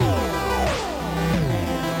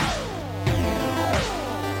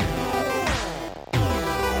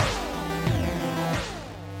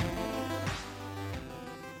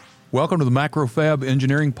Welcome to the Macrofab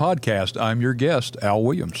Engineering Podcast. I'm your guest, Al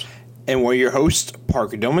Williams. And we're your hosts,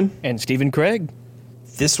 Parker Dillman. And Stephen Craig.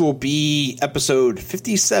 This will be episode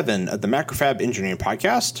 57 of the Macrofab Engineering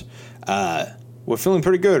Podcast. We're feeling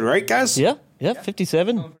pretty good, right, guys? Yeah,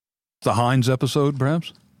 57. The Heinz episode,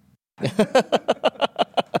 perhaps?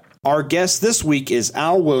 Our guest this week is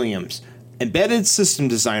Al Williams, embedded system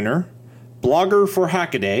designer, blogger for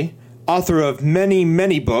Hackaday, author of many,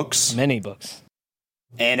 many books. Many books.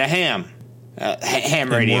 And a ham. Ham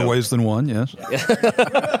In radio. more ways than one, yes.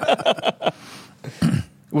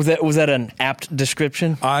 Was that an apt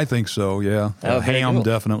description? I think so, yeah. Oh, very ham, cool.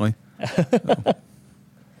 definitely.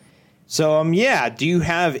 So, do you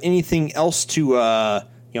have anything else to,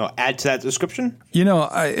 add to that description? You know,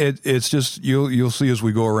 it's just, you'll see as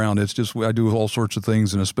we go around, it's just, I do all sorts of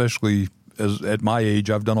things, and especially at my age,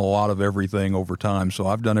 I've done a lot of everything over time. So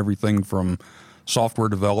I've done everything from software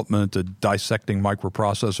development to dissecting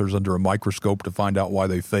microprocessors under a microscope to find out why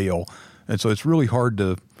they fail. And so it's really hard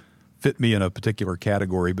to fit me in a particular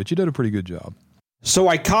category, but you did a pretty good job. So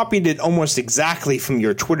I copied it almost exactly from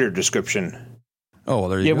your Twitter description. Oh, well,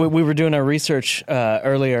 there you go. Yeah, we were doing our research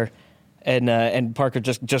earlier, and Parker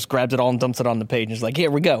just grabbed it all and dumps it on the page. And he's like, here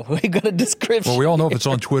we go. We got a description. Well, we all know if it's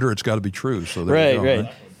on Twitter, it's got to be true. So there you go,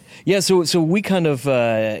 Right. Yeah, so we kind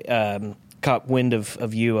of caught wind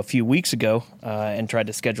of you a few weeks ago and tried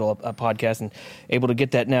to schedule a podcast and able to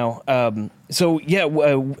get that now.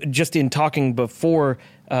 Just in talking before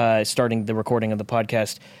starting the recording of the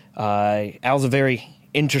podcast, Al's a very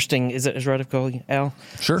interesting, is it right to call you Al?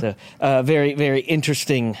 Sure. So, very, very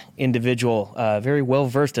interesting individual, very well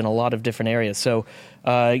versed in a lot of different areas. So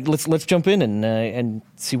let's jump in and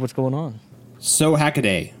see what's going on. So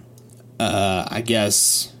Hackaday, I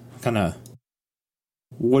guess, kind of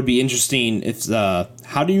would be interesting if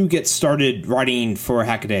how do you get started writing for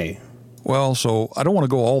Hackaday? Well, so I don't want to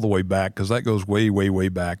go all the way back because that goes way, way, way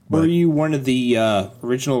back. But Were you one of the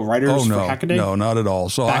original writers for Hackaday? No, not at all.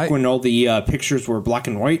 So Back when all the pictures were black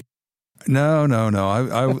and white? No.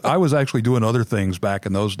 I was actually doing other things back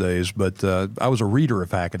in those days, but I was a reader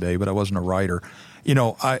of Hackaday, but I wasn't a writer. You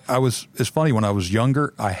know, it's funny, when I was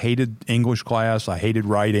younger, I hated English class. I hated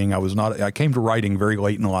writing. I came to writing very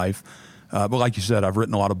late in life. But like you said, I've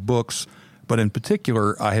written a lot of books, but in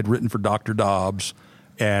particular, I had written for Dr. Dobbs,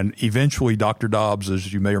 and eventually Dr. Dobbs,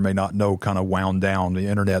 as you may or may not know, kind of wound down. The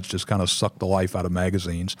internet's just kind of sucked the life out of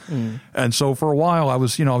magazines. And so for a while, I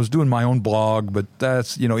was doing my own blog, but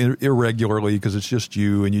that's, irregularly because it's just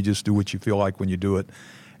you, and you just do what you feel like when you do it.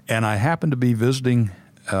 And I happened to be visiting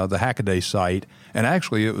the Hackaday site, and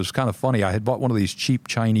actually it was kind of funny. I had bought one of these cheap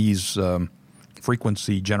Chinese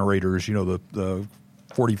frequency generators, the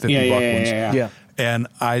 40, 50 buck ones. Yeah. And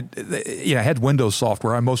I had Windows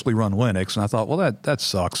software. I mostly run Linux, and I thought, well, that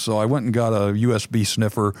sucks. So I went and got a USB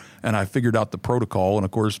sniffer, and I figured out the protocol. And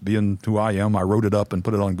of course, being who I am, I wrote it up and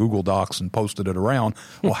put it on Google Docs and posted it around.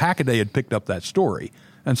 Well, Hackaday had picked up that story.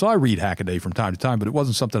 And so I read Hackaday from time to time, but it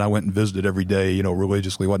wasn't something I went and visited every day,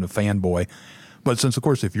 religiously. Wasn't a fanboy. But since, of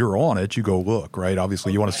course, if you're on it, you go look, right?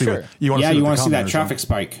 Obviously, you want to see Sure. you want to see that traffic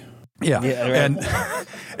spike. Yeah, right.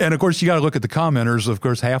 and of course you got to look at the commenters. Of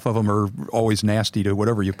course, half of them are always nasty to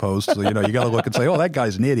whatever you post. So you got to look and say, "Oh, that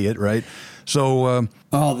guy's an idiot," right? So,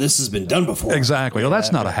 this has been done before. Exactly. Well,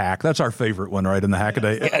 that's not a hack. That's our favorite one, right? In the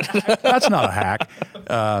Hackaday, that's not a hack.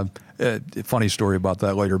 Funny story about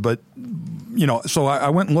that later, but so I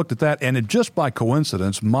went and looked at that, and just by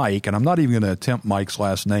coincidence, Mike, and I'm not even going to attempt Mike's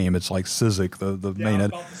last name. It's like Sizik, the main.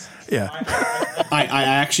 Yeah. I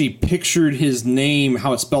actually pictured his name,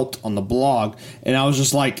 how it's spelled on the blog, and I was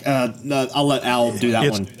just like, I'll let Al do that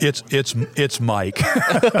one. It's Mike.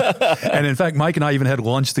 And in fact, Mike and I even had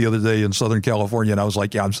lunch the other day in Southern California, and I was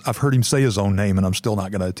like, I've heard him say his own name, and I'm still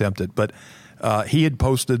not going to attempt it. But he had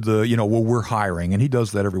posted we're hiring, and he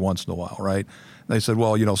does that every once in a while, right? They said,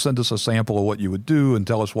 well, send us a sample of what you would do and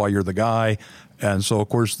tell us why you're the guy. And so, of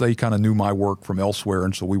course, they kind of knew my work from elsewhere,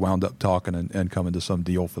 and so we wound up talking and coming to some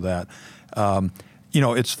deal for that.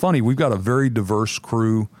 It's funny. We've got a very diverse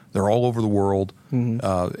crew. They're all over the world.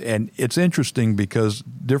 Mm-hmm. And it's interesting because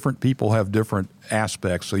different people have different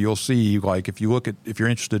aspects. So you'll see, like, if you're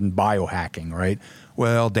interested in biohacking, right?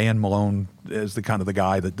 Well, Dan Malone is the kind of the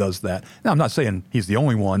guy that does that. Now, I'm not saying he's the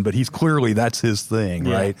only one, but that's his thing,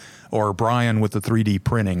 right? Or Brian with the 3D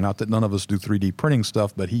printing. Not that none of us do 3D printing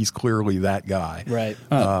stuff, but he's clearly that guy. Right.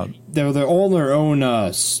 They're all their own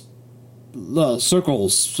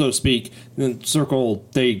circles, so to speak. The circle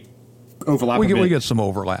they overlap. We get some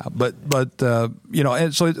overlap, but you know,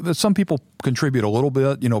 and so some people contribute a little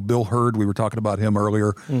bit. You know, Bill Hurd, we were talking about him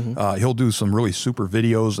earlier. He'll do some really super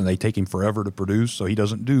videos, and they take him forever to produce. So he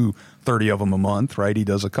doesn't do 30 of them a month, right? He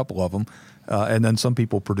does a couple of them, and then some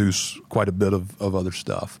people produce quite a bit of other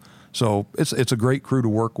stuff. So it's a great crew to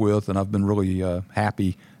work with, and I've been really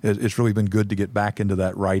happy. It's really been good to get back into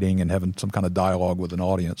that writing and having some kind of dialogue with an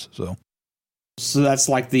audience. So that's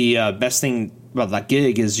like the best thing about that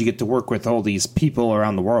gig is you get to work with all these people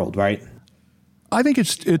around the world, right? I think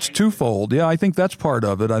it's twofold. Yeah, I think that's part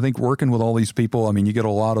of it. I think working with all these people, I mean, you get a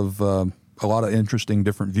lot of interesting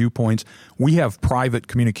different viewpoints. We have private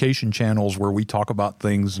communication channels where we talk about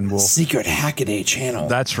things, and we'll secret Hackaday channel.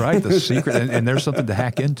 That's right, the secret, and there's something to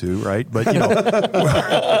hack into, right? But you know,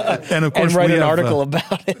 and of course, and write an article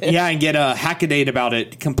about it. Yeah, and get a Hackaday about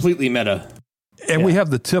it, completely meta. And we have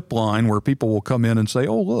the tip line where people will come in and say,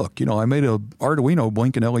 "Oh, look, you know, I made a Arduino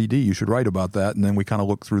blinking LED. You should write about that." And then we kind of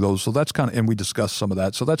look through those. So that's and we discuss some of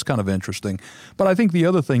that. So that's kind of interesting. But I think the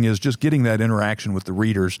other thing is just getting that interaction with the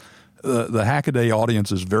readers. The Hackaday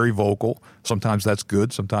audience is very vocal. Sometimes that's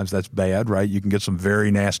good. Sometimes that's bad, right? You can get some very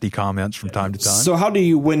nasty comments from time to time. So how do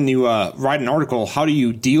you, when you write an article, how do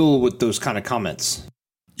you deal with those kind of comments?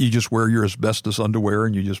 You just wear your asbestos underwear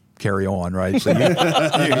and you just carry on, right? So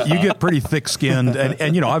you get pretty thick-skinned.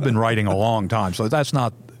 And, you know, I've been writing a long time, so that's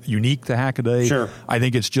not unique to Hackaday. Sure. I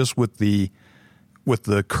think it's just with the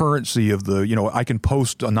currency of the, you know, I can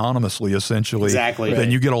post anonymously essentially. Exactly. Then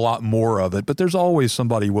you get a lot more of it. But there's always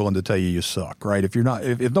somebody willing to tell you suck, right? If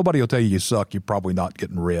nobody will tell you suck, you're probably not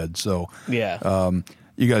getting read. So yeah.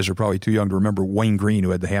 You guys are probably too young to remember Wayne Green,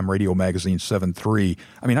 who had the ham radio magazine 7.3.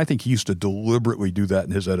 I mean, I think he used to deliberately do that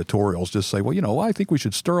in his editorials, just say, well, you know, I think we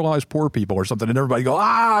should sterilize poor people or something. And everybody go,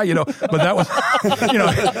 you know, but that was, you know,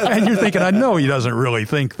 and you're thinking, I know he doesn't really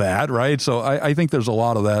think that, right? So I think there's a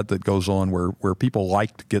lot of that goes on where people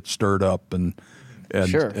like to get stirred up and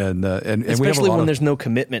sure. And especially when there's no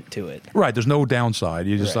commitment to it. Right. There's no downside.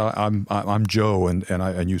 You just, right. I'm Joe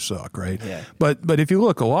and you suck, right? Yeah. But if you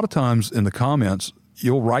look, a lot of times in the comments,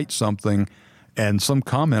 you'll write something and some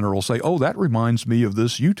commenter will say, oh, that reminds me of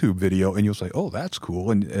this YouTube video. And you'll say, oh, that's cool.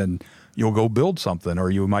 And you'll go build something, or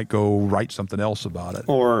you might go write something else about it.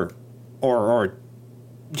 Or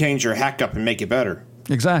change your hack up and make it better.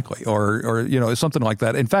 Exactly. Or you know, something like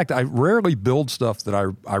that. In fact, I rarely build stuff that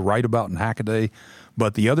I write about in Hackaday.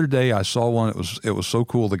 But the other day I saw one, it was so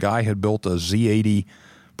cool. The guy had built a Z80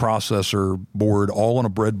 processor board all on a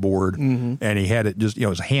breadboard, and he had it just, you know,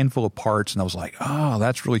 it was a handful of parts, and I was like, oh,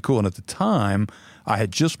 that's really cool. And at the time, I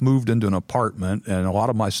had just moved into an apartment, and a lot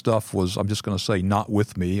of my stuff was, I'm just going to say, not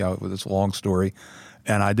with me. It's a long story.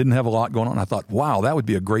 And I didn't have a lot going on. I thought, wow, that would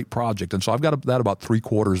be a great project. And so I've got that about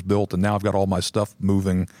 3/4 built, and now I've got all my stuff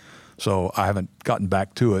moving. So I haven't gotten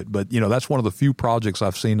back to it. But, you know, that's one of the few projects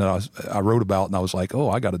I've seen that I wrote about, and I was like, oh,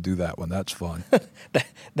 I got to do that one. That's fun.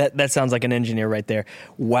 that sounds like an engineer right there.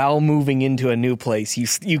 While moving into a new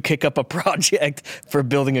place, you kick up a project for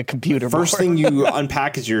building a computer board. First thing you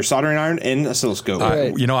unpack is your soldering iron and oscilloscope.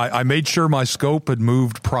 Right. You know, I made sure my scope had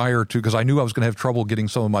moved prior to, because I knew I was going to have trouble getting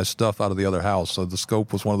some of my stuff out of the other house. So the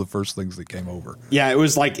scope was one of the first things that came over. Yeah, it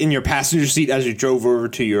was like in your passenger seat as you drove over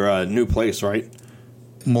to your new place, right?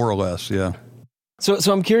 More or less, yeah. So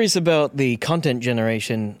I'm curious about the content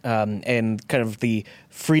generation and kind of the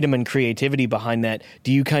freedom and creativity behind that.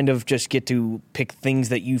 Do you kind of just get to pick things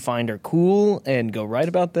that you find are cool and go write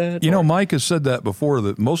about that? You know, Mike has said that before,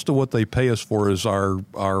 that most of what they pay us for is our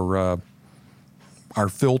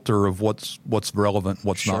filter of what's relevant,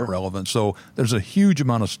 what's Sure. not relevant. So there's a huge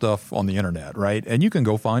amount of stuff on the internet, right? And you can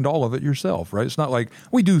go find all of it yourself, right? It's not like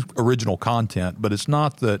we do original content, but it's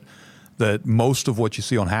not that most of what you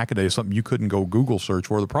see on Hackaday is something you couldn't go Google search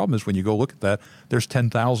for. The problem is when you go look at that, there's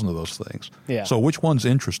 10,000 of those things. Yeah. So which one's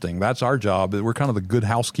interesting? That's our job. We're kind of the good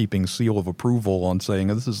housekeeping seal of approval on saying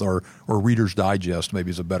this is our, or Reader's Digest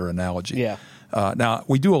maybe is a better analogy. Yeah. Now,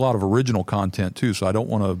 we do a lot of original content too, so I don't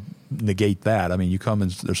want to negate that. I mean, you come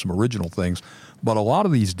and there's some original things. But a lot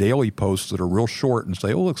of these daily posts that are real short and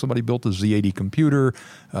say, oh, look, somebody built a Z80 computer,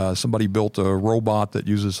 somebody built a robot that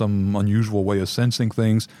uses some unusual way of sensing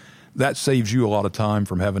things, that saves you a lot of time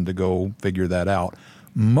from having to go figure that out.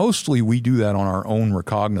 Mostly we do that on our own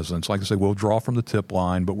recognizance. Like I say, we'll draw from the tip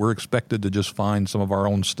line, but we're expected to just find some of our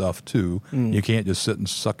own stuff too. You can't just sit and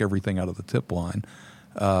suck everything out of the tip line.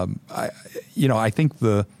 I think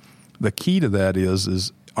the key to that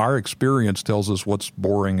is our experience tells us what's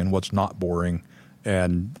boring and what's not boring,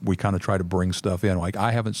 and we kind of try to bring stuff in. Like,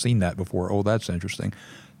 I haven't seen that before. Oh, that's interesting.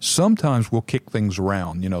 Sometimes we'll kick things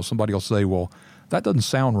around. You know, somebody will say, well, that doesn't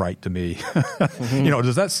sound right to me.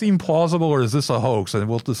 Does that seem plausible, or is this a hoax? And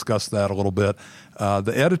we'll discuss that a little bit.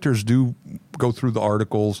 The editors do go through the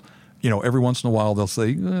articles. Every once in a while they'll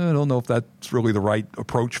say, I don't know if that's really the right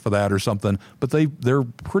approach for that or something. But they're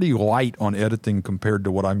pretty light on editing compared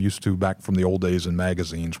to what I'm used to back from the old days in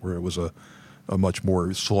magazines, where it was a much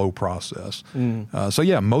more slow process. So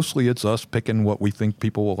yeah, mostly it's us picking what we think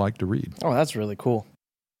people will like to read. Oh, that's really cool.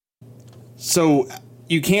 So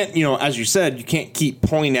you can't, as you said, you can't keep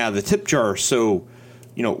pulling out of the tip jar. So,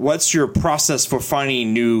 what's your process for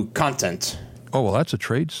finding new content? Oh, well, that's a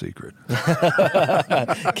trade secret.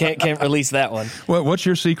 Can't release that one. Well, what's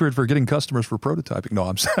your secret for getting customers for prototyping? No,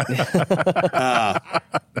 I'm sorry.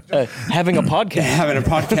 Having a podcast. Having a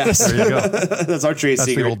podcast. There you go. That's our trade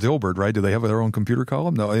secret. That's the old Dilbert, right? Do they have their own computer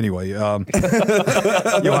column? No, anyway. You'll have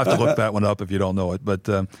to look that one up if you don't know it. But,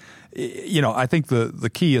 I think the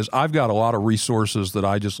key is I've got a lot of resources that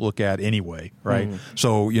I just look at anyway, right?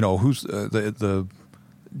 So, who's the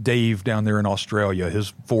Dave down there in Australia,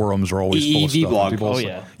 his forums are always full of stuff. Blog. People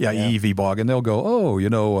EEV blog. And they'll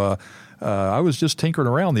go, I was just tinkering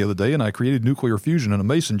around the other day and I created nuclear fusion in a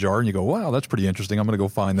mason jar. And you go, wow, that's pretty interesting. I'm going to go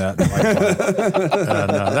find that. And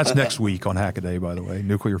that's next week on Hackaday, by the way,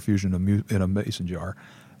 nuclear fusion in a mason jar.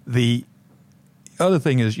 The other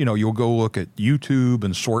thing is, you'll go look at YouTube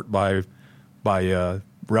and sort by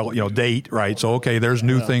date, right? So, okay, there's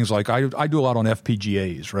new things like I do a lot on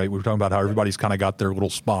FPGAs, right? We were talking about how everybody's kind of got their little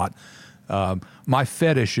spot. My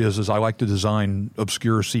fetish is I like to design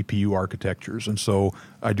obscure CPU architectures, and so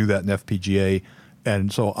I do that in FPGA.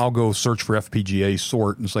 And so I'll go search for FPGA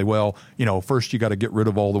sort and say, well, first you got to get rid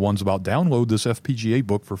of all the ones about download this FPGA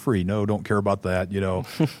book for free. No, don't care about that,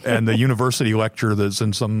 And the university lecture that's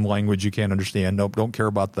in some language you can't understand. Nope, don't care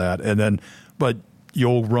about that. And then, but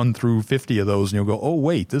you'll run through 50 of those and you'll go, oh,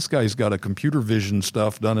 wait, this guy's got a computer vision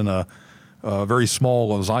stuff done in a very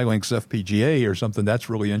small Xilinx FPGA or something. That's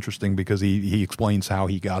really interesting because he explains how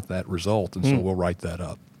he got that result. And so we'll write that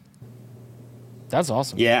up. That's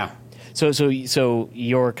awesome. Yeah. So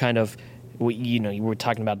you're kind of, you were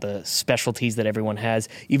talking about the specialties that everyone has,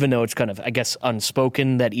 even though it's kind of, I guess,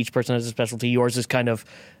 unspoken that each person has a specialty. Yours is kind of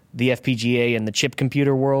the FPGA and the chip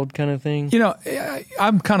computer world kind of thing?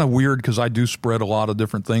 I'm kind of weird because I do spread a lot of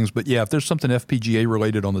different things. But yeah, if there's something FPGA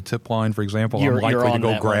related on the tip line, for example, I'm likely to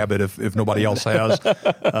go grab it if nobody else has.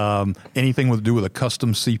 Anything to do with a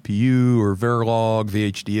custom CPU or Verilog,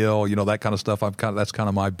 VHDL, that kind of stuff, that's kind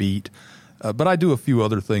of my beat. But I do a few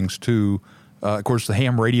other things too. Of course, the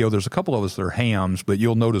ham radio, there's a couple of us that are hams, but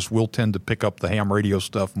you'll notice we'll tend to pick up the ham radio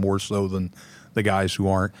stuff more so than the guys who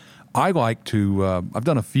aren't. I like to, I've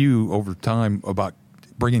done a few over time about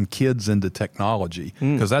bringing kids into technology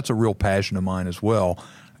because that's a real passion of mine as well.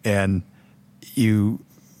 And there's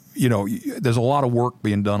a lot of work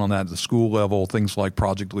being done on that at the school level, things like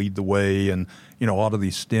Project Lead the Way and, a lot of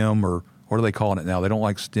these STEM, or what are they calling it now? They don't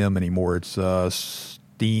like STEM anymore. It's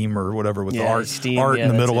STEAM or whatever with the art in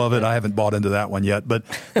the middle of it. I haven't bought into that one yet, but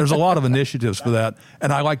there's a lot of initiatives for that.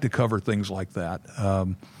 And I like to cover things like that.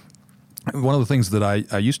 One of the things that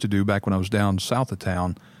I used to do back when I was down south of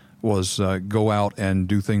town was go out and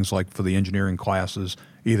do things like for the engineering classes,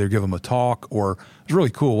 either give them a talk or it's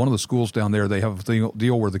really cool. One of the schools down there, they have a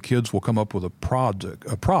deal where the kids will come up with a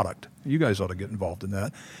product. You guys ought to get involved in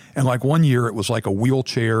that. And like one year it was like a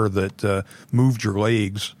wheelchair that moved your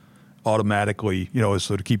legs automatically,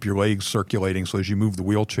 so to keep your legs circulating. So as you move the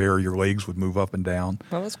wheelchair, your legs would move up and down.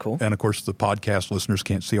 Oh, that's cool. And of course, the podcast listeners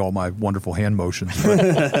can't see all my wonderful hand motions.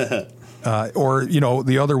 But, or,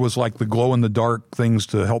 the other was like the glow in the dark things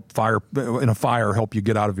to help help you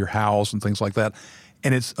get out of your house and things like that.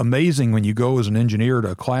 And it's amazing when you go as an engineer to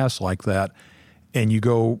a class like that and you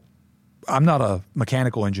go, I'm not a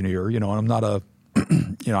mechanical engineer, and I'm not I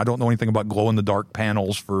don't know anything about glow in the dark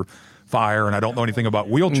panels for fire, and I don't know anything about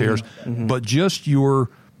wheelchairs, but just your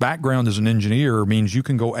background as an engineer means you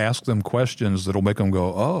can go ask them questions that'll make them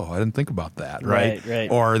go, oh, I didn't think about that, right?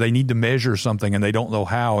 Or they need to measure something and they don't know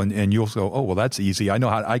how, and you'll go, oh, well, that's easy. I know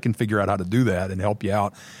how. I can figure out how to do that and help you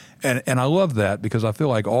out. And I love that because I feel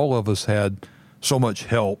like all of us had so much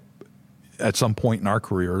help at some point in our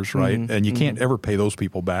careers, right? And you can't ever pay those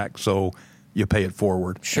people back, so you pay it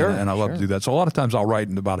forward. Sure. And I love to do that. So a lot of times I'll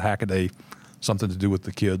write about Hackaday, something to do with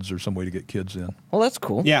the kids or some way to get kids in. Well, that's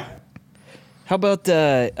cool. Yeah. How about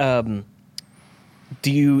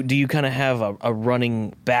Do you kind of have a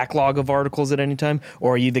running backlog of articles at any time,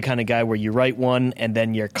 or are you the kind of guy where you write one and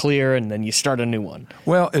then you're clear and then you start a new one?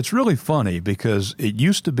 Well, it's really funny because it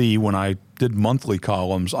used to be when I did monthly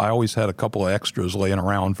columns, I always had a couple of extras laying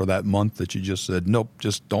around for that month that you just said, nope,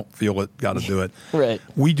 just don't feel it, got to do it. Right.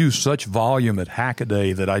 We do such volume at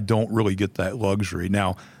Hackaday that I don't really get that luxury.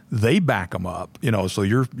 Now, they back them up, so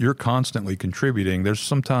you're constantly contributing. There's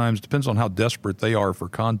sometimes, depends on how desperate they are for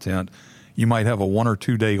content, you might have a 1 or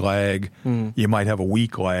 2 day lag. You might have a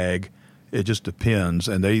week lag. It just depends.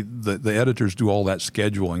 And the editors do all that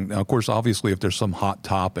scheduling. Now, of course, obviously, if there's some hot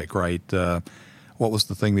topic, right? What was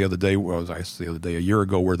the thing the other day? A year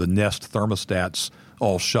ago, where the Nest thermostats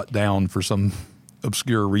all shut down for some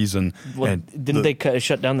obscure reason. Well, didn't they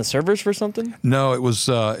shut down the servers for something? No, it was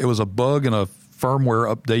a bug in a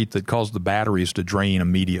firmware update that caused the batteries to drain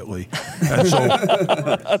immediately. And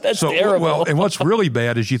That's terrible. Well, and what's really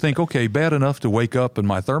bad is you think, okay, bad enough to wake up and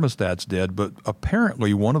my thermostat's dead, but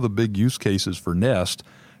apparently one of the big use cases for Nest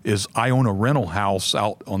is I own a rental house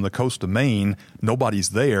out on the coast of Maine. Nobody's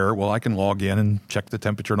there. Well, I can log in and check the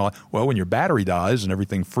temperature and all. Well, when your battery dies and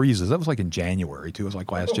everything freezes, that was like in January, too. It was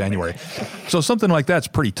like last January. So something like that's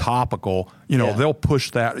pretty topical. They'll push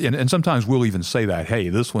that. And sometimes we'll even say that, hey,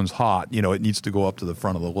 this one's hot. It needs to go up to the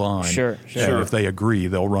front of the line. Sure. And if they agree,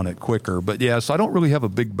 they'll run it quicker. But, so I don't really have a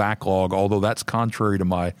big backlog, although that's contrary to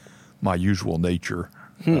my usual nature.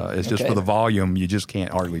 It's just for the volume, you just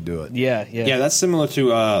can't hardly do it. Yeah. That's similar to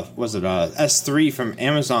S3 from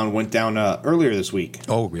Amazon went down earlier this week.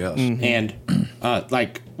 Oh yes, and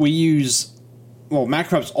we use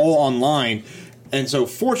MacPrep's all online, and so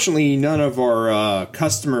fortunately none of our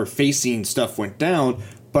customer facing stuff went down,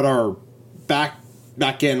 but our back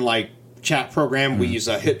end chat program we use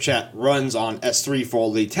HipChat runs on S3 for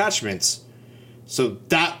all the attachments, so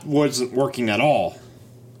that wasn't working at all.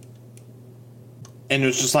 And it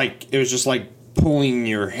was just like pulling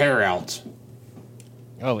your hair out.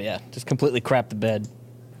 Oh yeah, just completely crap the bed.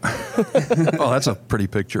 Oh, that's a pretty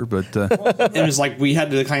picture, but it was like we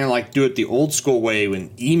had to kind of do it the old school way with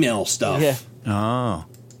email stuff. Yeah. Oh.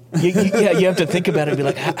 You have to think about it and be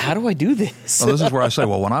like, how do I do this? Well, this is where I say,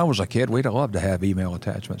 when I was a kid, we'd love to have email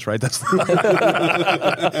attachments, right? That's the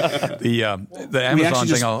Amazon we actually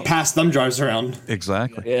thing. Just pass thumb drives around.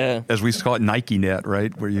 Exactly. Yeah. As we used to call it, Nike Net,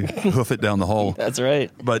 right, where you hoof it down the hole. That's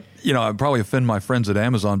right. But I'd probably offend my friends at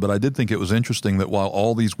Amazon, but I did think it was interesting that while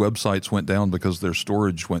all these websites went down because their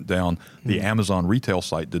storage went down, the Amazon retail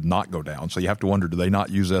site did not go down. So you have to wonder, do they not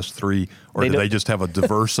use S3, or do they just have a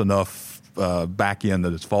diverse enough back end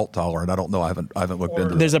that it's fault tolerant? I don't know. I haven't looked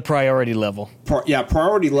into that. There's a priority level.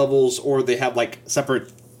 Priority levels, or they have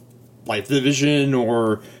separate division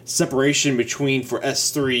or separation between for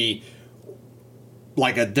S3,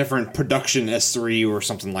 a different production S3 or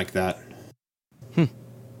something like that.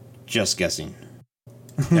 Just guessing.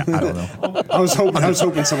 Yeah, I don't know. I was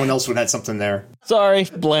hoping someone else would have something there. Sorry,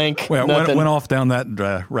 blank. Well, went off down that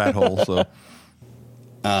rat hole. So,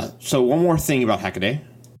 so one more thing about Hackaday.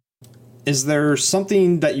 Is there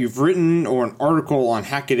something that you've written or an article on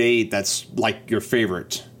Hackaday that's your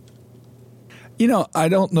favorite? I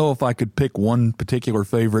don't know if I could pick one particular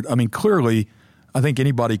favorite. I mean, clearly, I think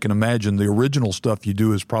anybody can imagine the original stuff you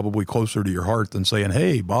do is probably closer to your heart than saying,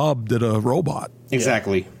 hey, Bob did a robot.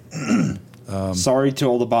 Exactly. Sorry to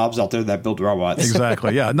all the Bobs out there that build robots.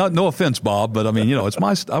 Exactly. Yeah. No offense, Bob, but I mean, it's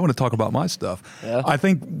my. I want to talk about my stuff. Yeah. I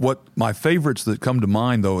think what my favorites that come to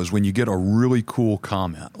mind though is when you get a really cool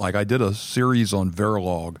comment. Like I did a series on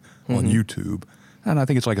Verilog on YouTube, and I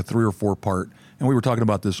think it's like a 3 or 4 part. And we were talking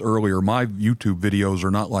about this earlier. My YouTube videos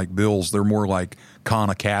are not like Bill's; they're more like Khan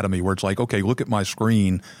Academy, where it's like, okay, look at my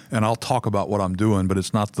screen, and I'll talk about what I'm doing, but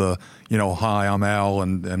it's not the hi, I'm Al,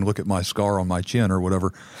 and look at my scar on my chin or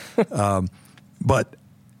whatever. But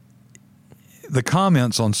the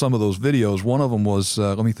comments on some of those videos, one of them was,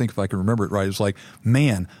 let me think if I can remember it right. It's like,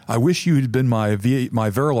 man, I wish you had been my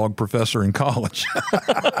Verilog professor in college.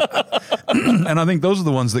 And I think those are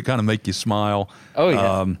the ones that kind of make you smile. Oh,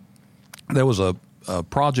 yeah. There was a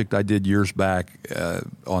project I did years back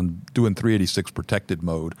on doing 386 protected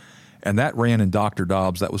mode. And that ran in Dr.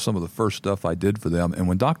 Dobbs. That was some of the first stuff I did for them. And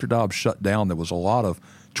when Dr. Dobbs shut down, there was a lot of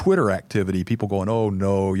Twitter activity, people going, oh,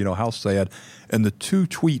 no, how sad. And the 2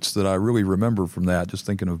 tweets that I really remember from that, just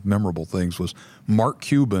thinking of memorable things, was Mark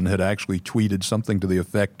Cuban had actually tweeted something to the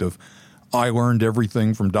effect of, I learned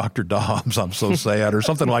everything from Dr. Dobbs. I'm so sad, or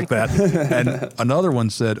something like that. And another one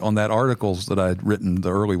said on that articles that I had written,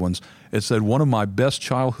 the early ones, it said one of my best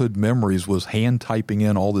childhood memories was hand typing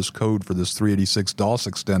in all this code for this 386 DOS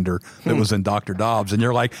extender that was in Dr. Dobbs. And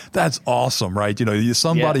you're like, that's awesome, right? You know,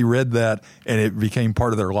 somebody read that and it became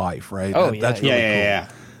part of their life, right? Oh, That's really cool. Yeah.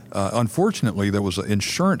 Unfortunately, there was an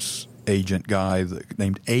insurance agent guy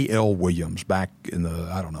named A.L. Williams back in the,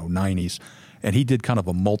 90s. And he did kind of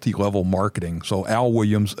a multi-level marketing. So Al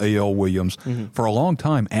Williams, A.L. Williams, for a long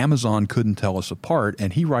time, Amazon couldn't tell us apart,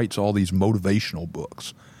 and he writes all these motivational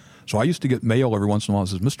books. So I used to get mail every once in a while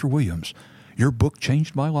that says, Mr. Williams, your book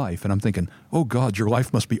changed my life. And I'm thinking, oh, God, your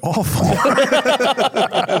life must be awful.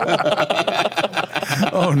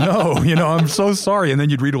 Oh, no, I'm so sorry. And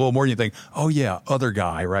then you'd read a little more and you think, oh, yeah, other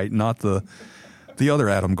guy, right? Not the other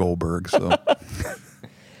Adam Goldberg. So,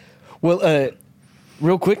 Well,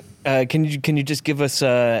 real quick, can you just give us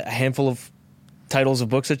a handful of titles of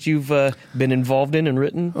books that you've been involved in and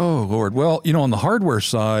written? Oh, Lord. Well, on the hardware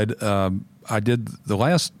side, I did the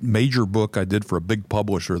last major book I did for a big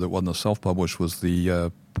publisher that wasn't a self-published was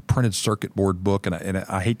the printed circuit board book. And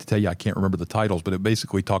I hate to tell you, I can't remember the titles, but it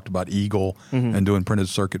basically talked about Eagle and doing printed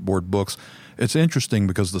circuit board books. It's interesting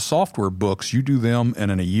because the software books, you do them,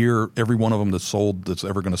 and in a year, every one of them that's sold that's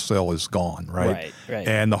ever going to sell is gone, right? Right.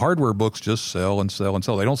 And the hardware books just sell and sell and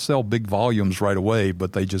sell. They don't sell big volumes right away,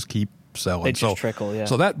 but they just keep selling. They just trickle, yeah.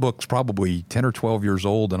 So that book's probably 10 or 12 years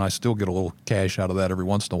old, and I still get a little cash out of that every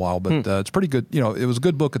once in a while. But it's pretty good. It was a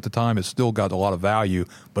good book at the time. It's still got a lot of value,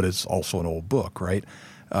 but it's also an old book, right?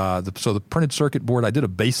 So the printed circuit board, I did a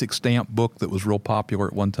basic stamp book that was real popular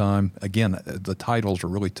at one time. Again, the titles are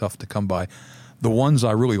really tough to come by. The ones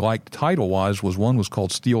I really liked title-wise one was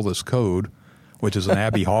called Steal This Code, which is an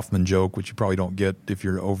Abby Hoffman joke, which you probably don't get if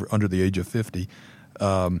you're under the age of 50.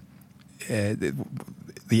 The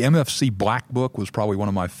MFC Black Book was probably one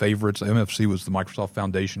of my favorites. MFC was the Microsoft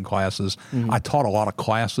Foundation classes. I taught a lot of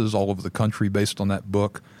classes all over the country based on that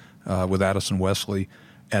book with Addison Wesley.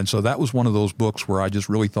 And so that was one of those books where I just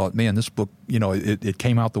really thought, man, this book, it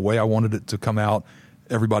came out the way I wanted it to come out.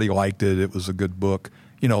 Everybody liked it. It was a good book.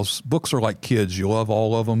 Books are like kids. You love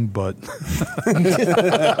all of them, but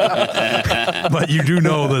but you do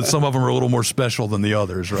know that some of them are a little more special than the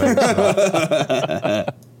others, right? So.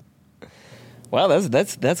 Wow,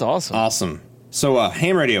 that's awesome. Awesome. So,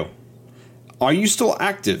 ham radio, are you still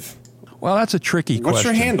active? Well, that's a tricky question. What's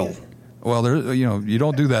your handle? Well, you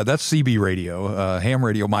don't do that. That's CB radio, ham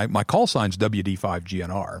radio. My call sign's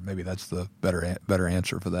WD5GNR. Maybe that's the better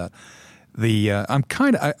answer for that.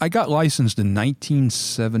 I got licensed in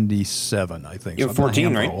 1977, I think. You're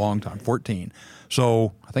 14, right? For a long time, 14.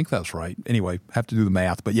 So I think that's right. Anyway, have to do the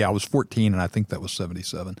math, but yeah, I was 14, and I think that was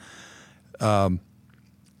 77.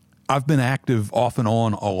 I've been active off and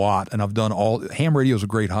on a lot, and I've done ham radio is a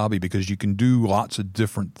great hobby because you can do lots of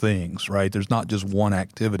different things, right? There's not just one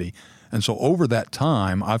activity. And so over that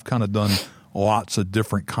time, I've kind of done lots of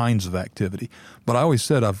different kinds of activity. But I always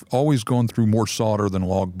said I've always gone through more solder than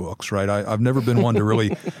logbooks, right? I've never been one to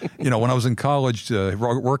really, when I was in college,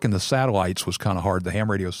 working the satellites was kind of hard, the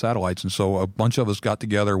ham radio satellites. And so a bunch of us got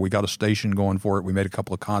together. We got a station going for it. We made a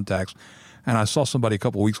couple of contacts. And I saw somebody a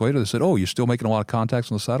couple of weeks later that said, oh, you're still making a lot of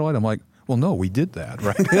contacts on the satellite? I'm like, well, no, we did that,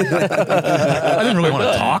 right? I didn't really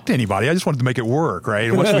want to talk to anybody. I just wanted to make it work,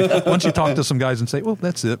 right? Once you talk to some guys and say, well,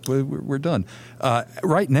 that's it, we're done.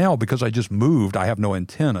 Right now, because I just moved, I have no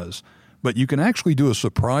antennas. But you can actually do a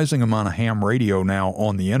surprising amount of ham radio now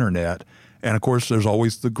on the internet. And, of course, there's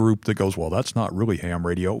always the group that goes, well, that's not really ham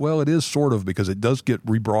radio. Well, it is sort of because it does get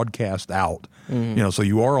rebroadcast out. So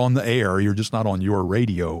you are on the air. You're just not on your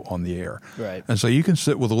radio on the air. Right. And so you can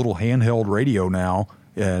sit with a little handheld radio now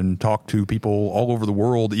and talk to people all over the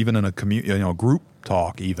world, even in a group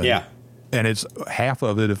talk even. Yeah. And it's half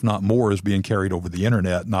of it, if not more, is being carried over the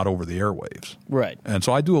internet, not over the airwaves. Right. And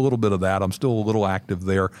so I do a little bit of that. I'm still a little active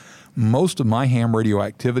there. Most of my ham radio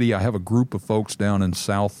activity, I have a group of folks down in the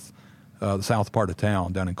south part of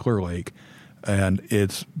town, down in Clear Lake, and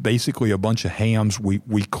it's basically a bunch of hams. We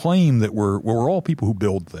claim that we're all people who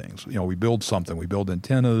build things. We build something. We build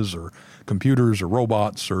antennas or computers or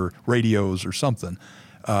robots or radios or something.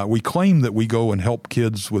 We claim that we go and help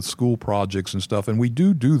kids with school projects and stuff, and we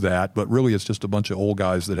do that, but really it's just a bunch of old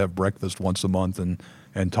guys that have breakfast once a month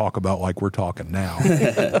and talk about like we're talking now.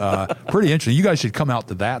 Pretty interesting. You guys should come out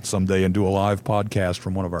to that someday and do a live podcast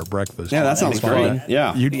from one of our breakfasts. Yeah, that sounds great.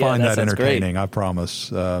 Yeah. You'd find that entertaining, great. I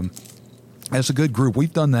promise. It's a good group.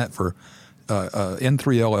 We've done that for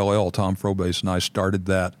N3LLL. Tom Frobase and I started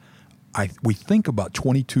that we think about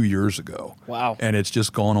 22 years ago. Wow. And it's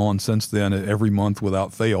just gone on since then. Every month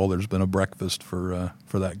without fail, there's been a breakfast for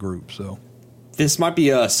that group. So this might be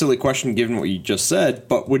a silly question given what you just said,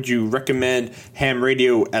 but would you recommend ham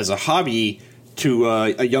radio as a hobby to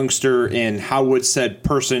a youngster, and how would said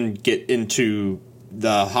person get into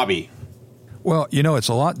the hobby? Well, it's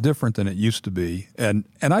a lot different than it used to be. And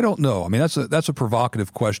I don't know. I mean, that's a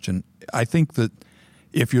provocative question. I think that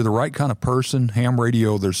if you're the right kind of person, ham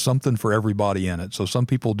radio, there's something for everybody in it. So some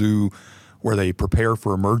people do where they prepare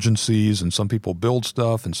for emergencies, and some people build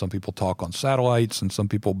stuff, and some people talk on satellites, and some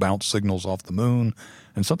people bounce signals off the moon,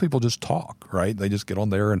 and some people just talk, right? They just get on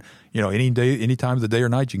there, and any time of the day or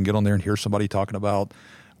night, you can get on there and hear somebody talking about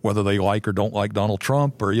whether they like or don't like Donald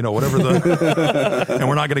Trump, or whatever and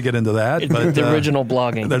we're not going to get into that. But the original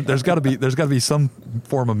blogging. There's got to be some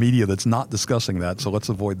form of media that's not discussing that. So let's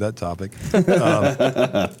avoid that topic.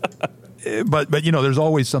 But there's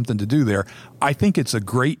always something to do there. I think it's a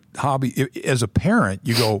great hobby. As a parent,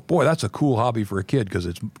 you go, boy, that's a cool hobby for a kid because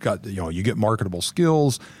it's got you get marketable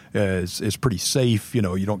skills. It's pretty safe. You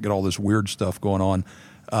don't get all this weird stuff going on.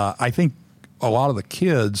 I think a lot of the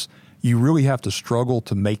kids, you really have to struggle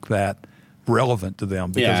to make that relevant to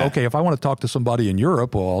them because, okay, if I want to talk to somebody in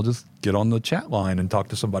Europe, well, I'll just get on the chat line and talk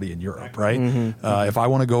to somebody in Europe, right? Mm-hmm. If I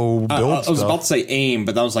want to go build stuff. I was about to say AIM,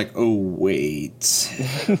 but I was like, oh,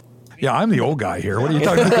 wait. Yeah, I'm the old guy here. What are you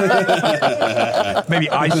talking about? Maybe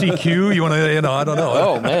ICQ? You want to, I don't know.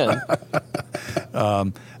 Oh, man.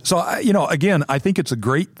 So, again, I think it's a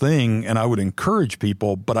great thing, and I would encourage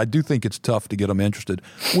people, but I do think it's tough to get them interested.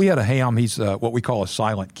 We had a ham, he's what we call a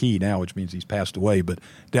silent key now, which means he's passed away, but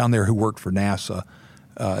down there who worked for NASA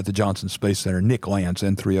at the Johnson Space Center, Nick Lance,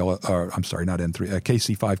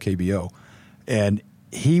 KC5KBO. And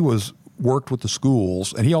he worked with the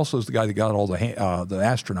schools, and he also is the guy that got all the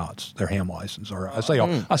astronauts their ham license. Or I say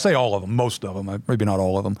all of them, most of them, maybe not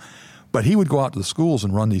all of them. But he would go out to the schools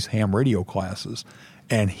and run these ham radio classes.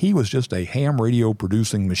 And he was just a ham radio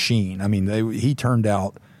producing machine. I mean, he turned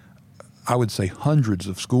out, I would say, hundreds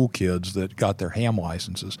of school kids that got their ham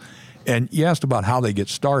licenses. And you asked about how they get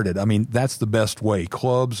started. I mean, that's the best way.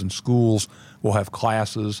 Clubs and schools will have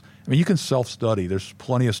classes. I mean, you can self-study. There's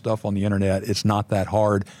plenty of stuff on the internet. It's not that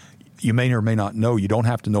hard. You may or may not know, you don't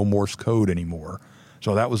have to know Morse code anymore.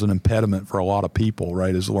 So that was an impediment for a lot of people,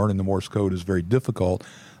 right, is learning the Morse code is very difficult.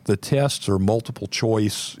 The tests are multiple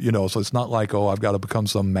choice, so it's not like, I've got to become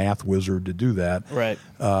some math wizard to do that. Right.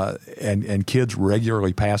 And kids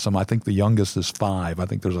regularly pass them. I think the youngest is 5. I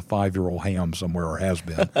think there's a 5-year-old ham somewhere, or has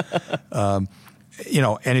been. And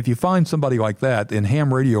if you find somebody like that, in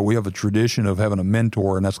ham radio, we have a tradition of having a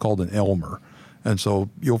mentor, and that's called an Elmer. And so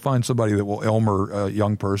you'll find somebody that will Elmer a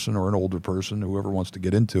young person or an older person, whoever wants to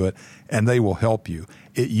get into it, and they will help you.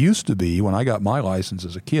 It used to be, when I got my license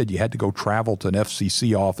as a kid, you had to go travel to an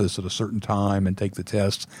FCC office at a certain time and take the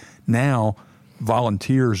tests. Now,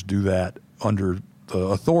 volunteers do that under the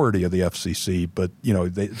authority of the FCC, but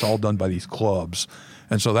it's all done by these clubs.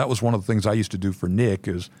 And so that was one of the things I used to do for Nick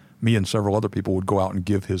is me and several other people would go out and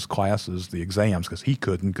give his classes the exams because he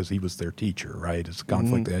couldn't because he was their teacher, right? It's a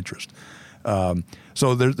conflict of interest.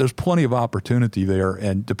 So there's plenty of opportunity there,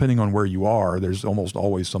 and depending on where you are, there's almost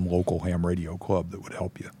always some local ham radio club that would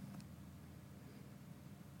help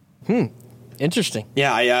you. Interesting.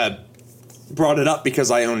 Yeah, I brought it up because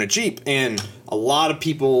I own a Jeep, and a lot of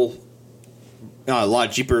people, a lot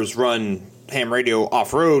of Jeepers run ham radio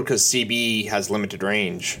off-road because CB has limited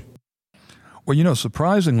range. Well,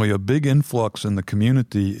 surprisingly, a big influx in the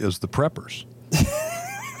community is the preppers.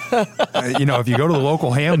 If you go to the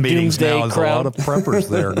local ham meetings now, there's a lot of preppers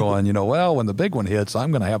there going, well, when the big one hits,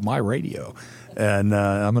 I'm going to have my radio, and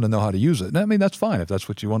I'm going to know how to use it. And I mean, that's fine if that's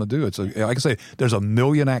what you want to do. Like I say, there's a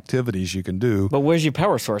million activities you can do. But where's your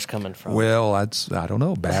power source coming from? Well, I don't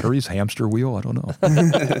know. Batteries, hamster wheel, I don't know.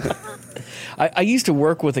 I used to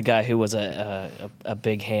work with a guy who was a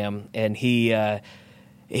big ham, and he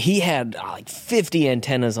had like 50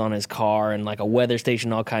 antennas on his car and like a weather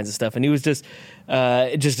station, all kinds of stuff. And he was just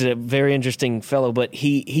a very interesting fellow. But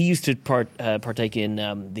he used to partake in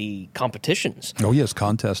the competitions. Oh, yes,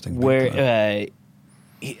 contesting. Where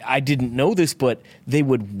I didn't know this, but they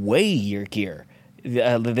would weigh your gear.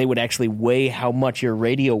 They would actually weigh how much your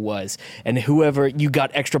radio was. And whoever, you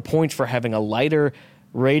got extra points for having a lighter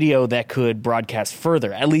radio that could broadcast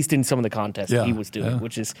further, at least in some of the contests that he was doing,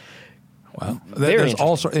 which is... Wow. There's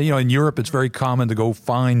also, in Europe, it's very common to go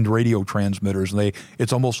find radio transmitters, and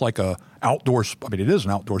it's almost like a outdoor. It is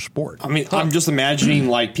an outdoor sport. I mean, I'm just imagining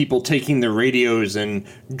like people taking their radios and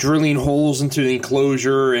drilling holes into the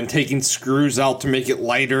enclosure and taking screws out to make it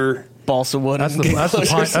lighter. balsa wood. That's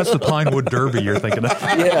the Pinewood Derby you're thinking of.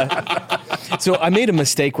 Yeah. So I made a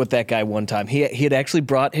mistake with that guy one time. He had actually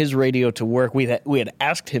brought his radio to work. We had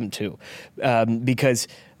asked him to because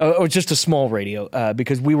or just a small radio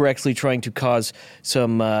because we were actually trying to cause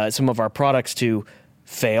some of our products to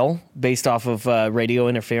fail based off of radio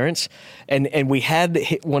interference, and we had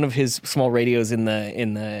one of his small radios in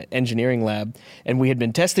the engineering lab, and we had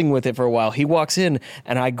been testing with it for a while. He walks in,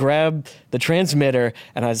 and I grabbed the transmitter,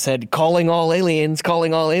 and I said, calling all aliens,"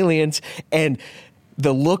 and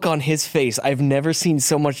the look on his face, I've never seen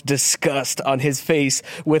so much disgust on his face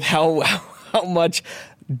with how much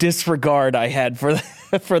disregard I had for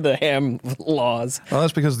the ham laws. Well,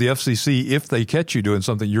 that's because the FCC, if they catch you doing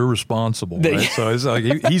something, you're responsible, right? So it's like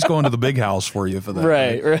he's going to the big house for you for that.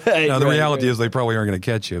 Right. Now, the reality is they probably aren't going to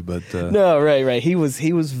catch you, but... No, right. He was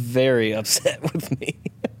very upset with me.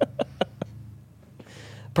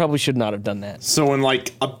 Probably should not have done that. So in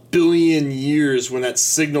like a billion years, when that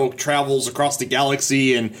signal travels across the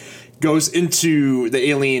galaxy and goes into the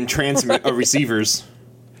alien transmit receivers...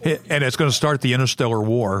 And it's going to start the interstellar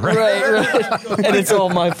war, right? Right. And it's all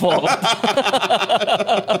my fault.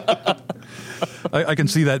 I can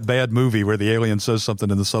see that bad movie where the alien says something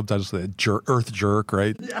in the subtitles, the Earth jerk,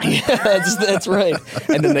 right? Yeah, that's right.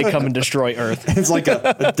 And then they come and destroy Earth. It's like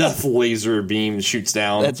a death laser beam shoots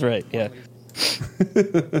down. That's right, yeah.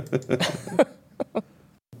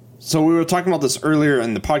 So we were talking about this earlier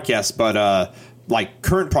in the podcast, but like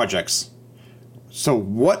current projects. So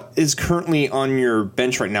what is currently on your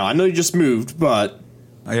bench right now? I know you just moved, but...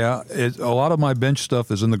 Yeah, a lot of my bench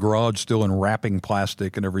stuff is in the garage still in wrapping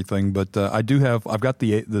plastic and everything, but I've got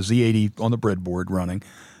the Z80 on the breadboard running,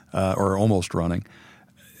 or almost running.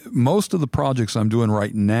 Most of the projects I'm doing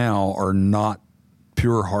right now are not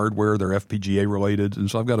pure hardware. They're FPGA related,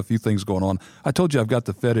 and so I've got a few things going on. I told you I've got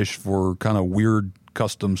the fetish for kind of weird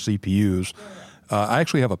custom CPUs. I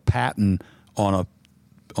actually have a patent on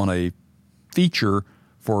a feature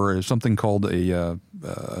for something called a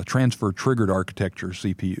transfer triggered architecture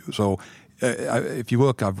CPU. So if you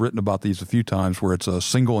look, I've written about these a few times where it's a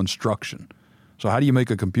single instruction. So how do you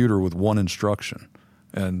make a computer with one instruction?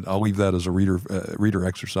 And I'll leave that as a reader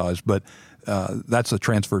exercise. But that's a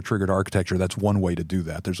transfer triggered architecture. That's one way to do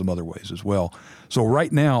that. There's some other ways as well. So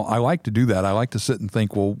right now, I like to do that. I like to sit and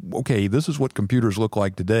think, well, okay, this is what computers look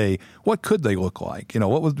like today. What could they look like?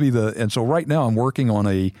 What would be and so right now I'm working on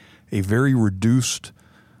a very reduced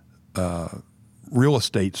real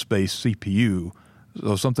estate space CPU,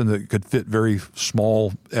 so something that could fit very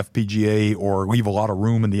small FPGA or leave a lot of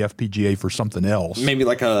room in the FPGA for something else. Maybe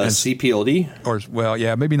like a CPLD? Or, well,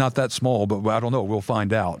 yeah, maybe not that small, but I don't know. We'll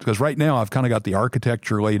find out. Because right now I've kind of got the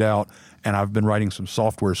architecture laid out, and I've been writing some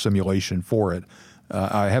software simulation for it.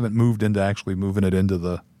 I haven't moved into actually moving it into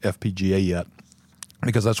the FPGA yet.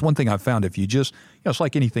 Because that's one thing I've found. If you just, it's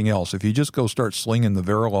like anything else. If you just go start slinging the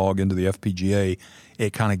Verilog into the FPGA,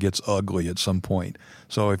 it kind of gets ugly at some point.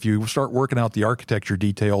 So if you start working out the architecture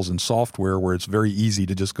details in software where it's very easy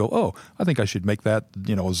to just go, oh, I think I should make that,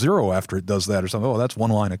 0 after it does that or something. Oh, that's one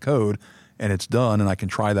line of code and it's done, and I can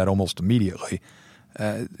try that almost immediately.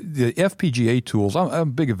 The FPGA tools, I'm a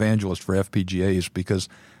big evangelist for FPGAs because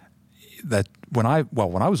that when I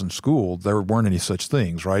was in school, there weren't any such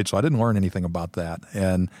things, right? So I didn't learn anything about that.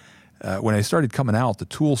 And when they started coming out, the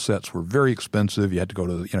tool sets were very expensive. You had to go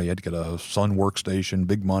to, you had to get a Sun workstation,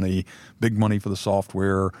 big money for the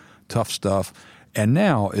software, tough stuff. And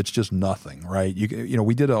now it's just nothing, right?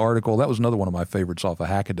 We did an article. That was another one of my favorites off of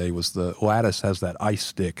Hackaday was the Lattice has that ice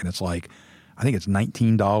stick, and it's like, I think it's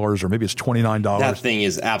 $19 or maybe it's $29. That thing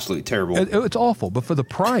is absolutely terrible. It's awful, but for the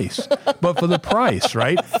price.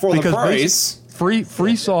 Right? For the price.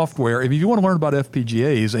 Free software. If you want to learn about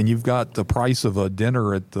FPGAs and you've got the price of a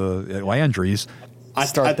dinner at Landry's. I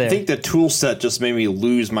think the tool set just made me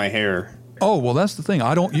lose my hair. Oh, well, that's the thing.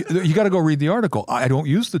 You got to go read the article. I don't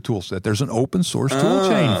use the tool set. There's an open source tool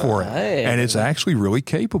chain for it. Hey. And it's actually really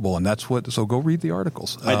capable. And so go read the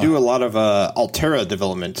articles. I do a lot of Altera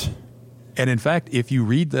development. And in fact, if you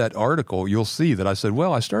read that article, you'll see that I said,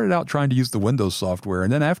 well, I started out trying to use the Windows software,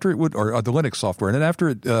 and then after it would, or the Linux software, and then after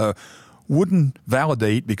it wouldn't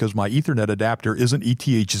validate because my Ethernet adapter isn't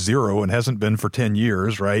ETH0 and hasn't been for 10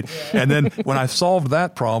 years, right? And then when I solved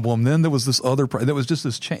that problem, then there was this other, there was just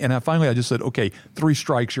this chain. And finally I just said, okay, 3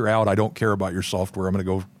 strikes, you're out. I don't care about your software. I'm going to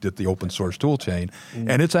go get the open source tool chain.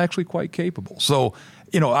 And it's actually quite capable. So,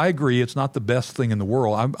 I agree it's not the best thing in the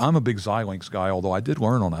world. I'm a big Xilinx guy, although I did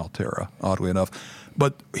learn on Altera, oddly enough.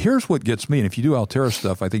 But here's what gets me, and if you do Altera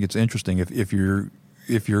stuff, I think it's interesting. If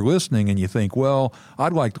if you're listening and you think, well,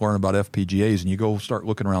 I'd like to learn about FPGAs, and you go start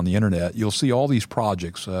looking around the internet, you'll see all these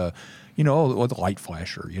projects, or the light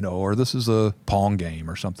flasher, or this is a Pong game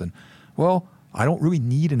or something. Well, I don't really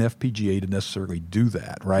need an FPGA to necessarily do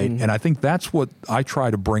that, right? Mm-hmm. And I think that's what I try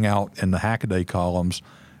to bring out in the Hackaday columns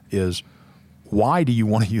is why do you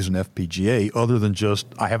want to use an FPGA other than just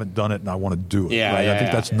I haven't done it and I want to do it? Yeah, right? yeah, I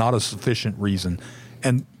think that's not a sufficient reason.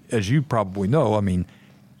 And as you probably know, I mean,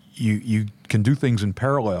 you can do things in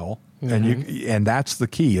parallel, mm-hmm. and that's the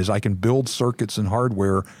key is I can build circuits and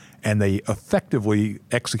hardware and they effectively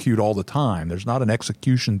execute all the time. There's not an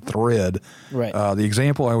execution thread. Right. The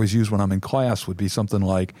example I always use when I'm in class would be something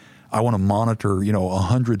like, I want to monitor,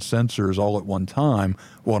 100 sensors all at one time.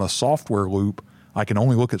 Well, in a software loop, I can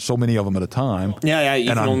only look at so many of them at a time. Yeah, you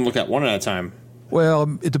can only look at one at a time.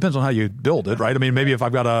 Well, it depends on how you build it, right? I mean, maybe if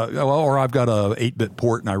I've got a 8-bit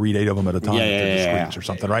port and I read 8 of them at a time screens or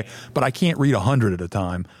something, right? But I can't read 100 at a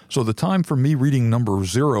time. So the time for me reading number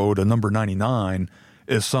 0 to number 99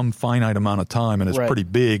 is some finite amount of time, and it's pretty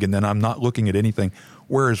big, and then I'm not looking at anything.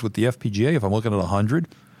 Whereas with the FPGA, if I'm looking at 100,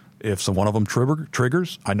 if one of them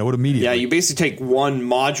triggers, I know it immediately. Yeah, you basically take one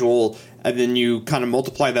module, and then you kind of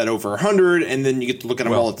multiply that over 100, and then you get to look at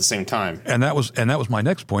them all at the same time. And that was my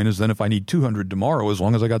next point is then if I need 200 tomorrow, as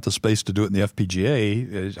long as I got the space to do it in the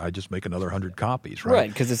FPGA, I just make another 100 copies, right? Right,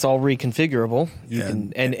 because it's all reconfigurable.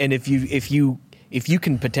 And if you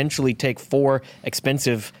can potentially take 4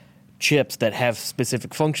 expensive chips that have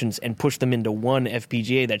specific functions and push them into one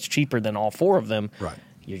FPGA that's cheaper than all 4 of them, right,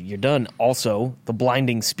 you're done. Also, the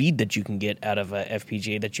blinding speed that you can get out of a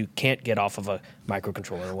FPGA that you can't get off of a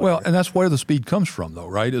microcontroller or whatever. Well, and that's where the speed comes from, though,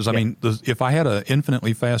 right? I mean, if I had an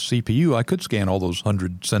infinitely fast CPU, I could scan all those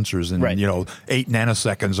 100 sensors in 8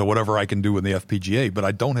 nanoseconds or whatever I can do in the FPGA, but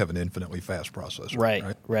I don't have an infinitely fast processor.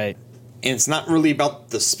 Right. And it's not really about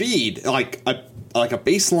the speed. Like a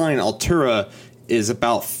baseline Altera is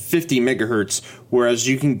about 50 megahertz, whereas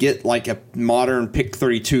you can get like a modern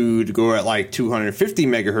PIC32 to go at like 250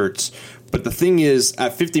 megahertz. But the thing is,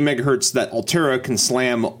 at 50 megahertz, that Altera can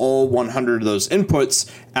slam all 100 of those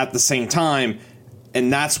inputs at the same time,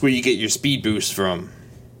 and that's where you get your speed boost from.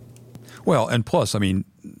 Well, and plus, I mean,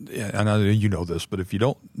 and I know you know this, but if you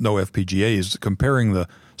don't know FPGAs, comparing the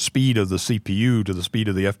speed of the CPU to the speed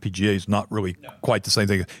of the FPGA is not really quite the same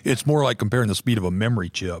thing. It's more like comparing the speed of a memory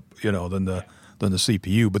chip, than the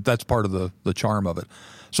CPU, but that's part of the charm of it.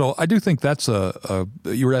 So I do think that's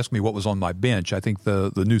you were asking me what was on my bench. I think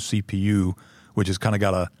the new CPU, which has kind of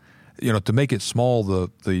got to make it small,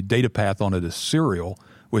 the data path on it is serial,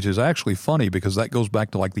 which is actually funny because that goes back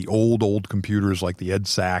to like the old computers like the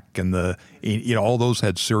EDSAC and all those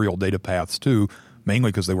had serial data paths too, mainly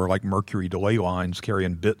because they were like Mercury delay lines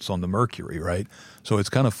carrying bits on the Mercury, right? So it's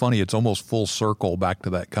kind of funny. It's almost full circle back to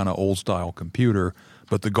that kind of old style computer.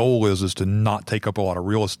 But the goal is to not take up a lot of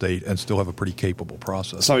real estate and still have a pretty capable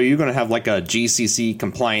processor. So are you going to have like a GCC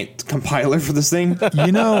compliant compiler for this thing?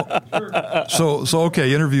 So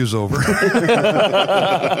okay, interview's over. Did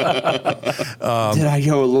I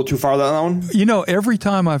go a little too far on that one? Every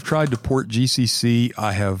time I've tried to port GCC,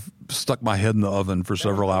 I have stuck my head in the oven for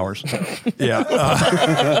several hours. Yeah.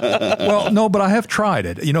 Well, no, but I have tried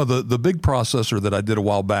it. The big processor that I did a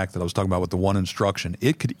while back that I was talking about with the one instruction,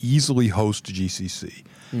 it could easily host GCC.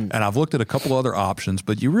 And I've looked at a couple other options,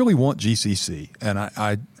 but you really want GCC. And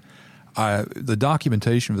I the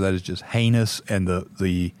documentation for that is just heinous, and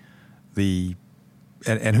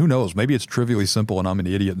and who knows? Maybe it's trivially simple, and I'm an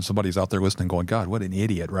idiot, and somebody's out there listening, going, "God, what an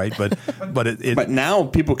idiot!" Right? But but now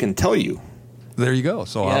people can tell you. There you go.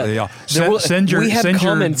 So send your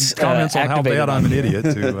comments on how bad I'm an idiot.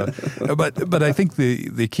 But I think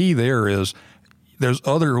the key there is there's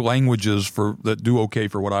other languages that do okay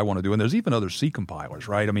for what I want to do, and there's even other C compilers,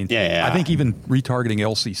 right? I mean, I think even retargeting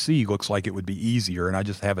LCC looks like it would be easier, and I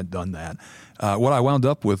just haven't done that. What I wound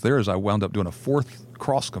up with there is I wound up doing a 4th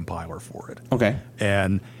cross compiler for it. Okay.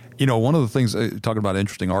 And one of the things, talking about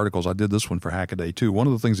interesting articles, I did this one for Hackaday too. One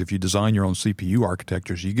of the things, if you design your own CPU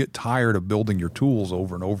architectures, you get tired of building your tools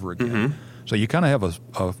over and over again. Mm-hmm. So you kind of have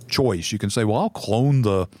a choice. You can say, well, I'll clone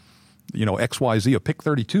the, XYZ, a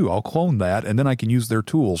PIC32. I'll clone that, and then I can use their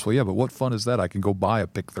tools. Well, yeah, but what fun is that? I can go buy a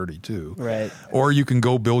PIC32. Right. Or you can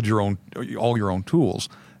go build all your own tools.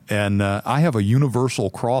 And I have a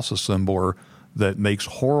universal cross assembler that makes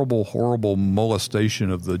horrible molestation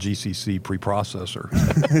of the GCC preprocessor.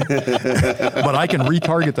 But I can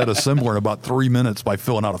retarget that assembler in about 3 minutes by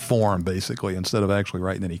filling out a form, basically, instead of actually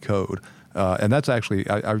writing any code. And that's actually,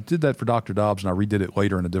 I did that for Dr. Dobbs, and I redid it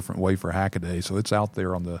later in a different way for Hackaday, so it's out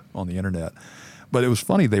there on the internet. But it was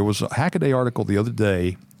funny. There was a Hackaday article the other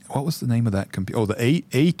day what was the name of that computer? Oh, the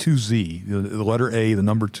A to Z, the letter A, the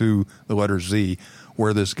number 2, the letter Z,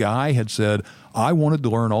 where this guy had said, I wanted to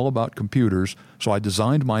learn all about computers, so I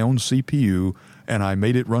designed my own CPU and I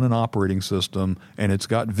made it run an operating system, and it's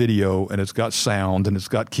got video and it's got sound and it's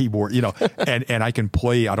got keyboard, and I can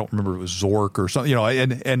play. I don't remember if it was Zork or something,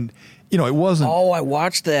 and it wasn't. Oh, I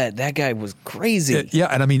watched that. That guy was crazy. Yeah,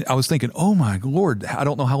 and I mean, I was thinking, oh my Lord, I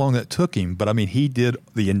don't know how long that took him, but I mean, he did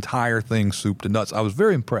the entire thing soup to nuts. I was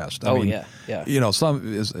very impressed. I mean, yeah.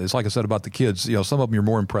 It's like I said about the kids. Some of them you're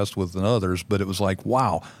more impressed with than others, but it was like,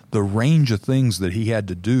 wow, the range of things that he had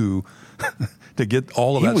to do to get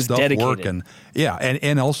all of that stuff working. Yeah,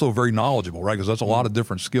 and also very knowledgeable, right? Because that's a lot of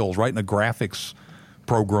different skills. Writing a graphics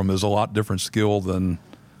program is a lot different skill than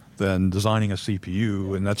designing a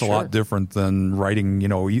CPU, and that's a lot different than writing, I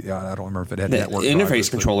don't remember if it had network interface drivers,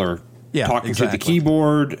 controller. Yeah, talking exactly. to the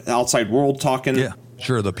keyboard, outside world talking. Yeah,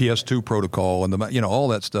 sure. The PS2 protocol and all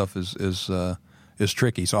that stuff is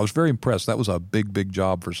tricky. So I was very impressed. That was a big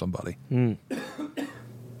job for somebody.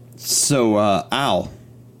 So, Al.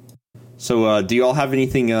 So, do you all have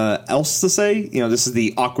anything else to say? This is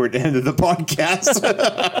the awkward end of the podcast.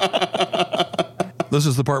 This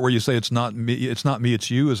is the part where you say it's not me,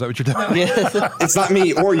 it's you. Is that what you're doing? Yeah. It's not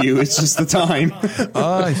me or you. It's just the time.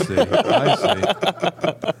 I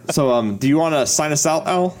see. So, do you want to sign us out,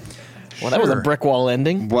 Al? Well, that was a brick wall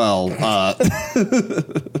ending. Well,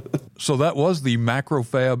 so that was the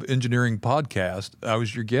Macrofab Engineering Podcast. I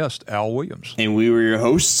was your guest, Al Williams. And we were your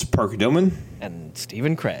hosts, Parker Dillman. And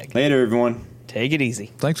Stephen Craig. Later, everyone. Take it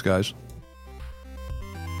easy. Thanks, guys.